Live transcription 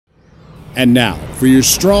And now, for your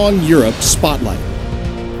Strong Europe Spotlight.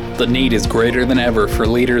 The need is greater than ever for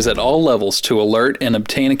leaders at all levels to alert and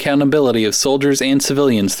obtain accountability of soldiers and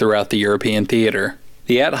civilians throughout the European theater.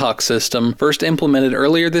 The AtHoc system, first implemented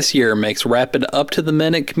earlier this year, makes rapid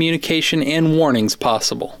up-to-the-minute communication and warnings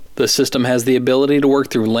possible. The system has the ability to work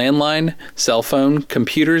through landline, cell phone,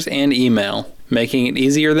 computers, and email, making it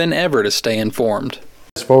easier than ever to stay informed.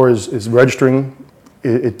 As far as registering,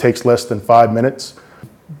 it takes less than 5 minutes.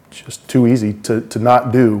 Just too easy to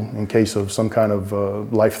not do in case of some kind of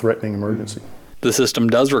life-threatening emergency. The system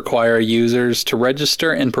does require users to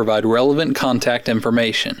register and provide relevant contact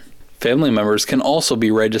information. Family members can also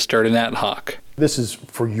be registered in AtHoc. This is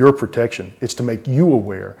for your protection. It's to make you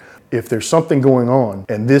aware. If there's something going on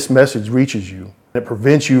and this message reaches you, it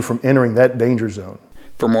prevents you from entering that danger zone.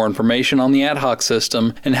 For more information on the AtHoc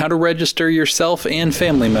system and how to register yourself and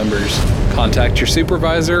family members, contact your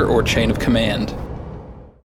supervisor or chain of command.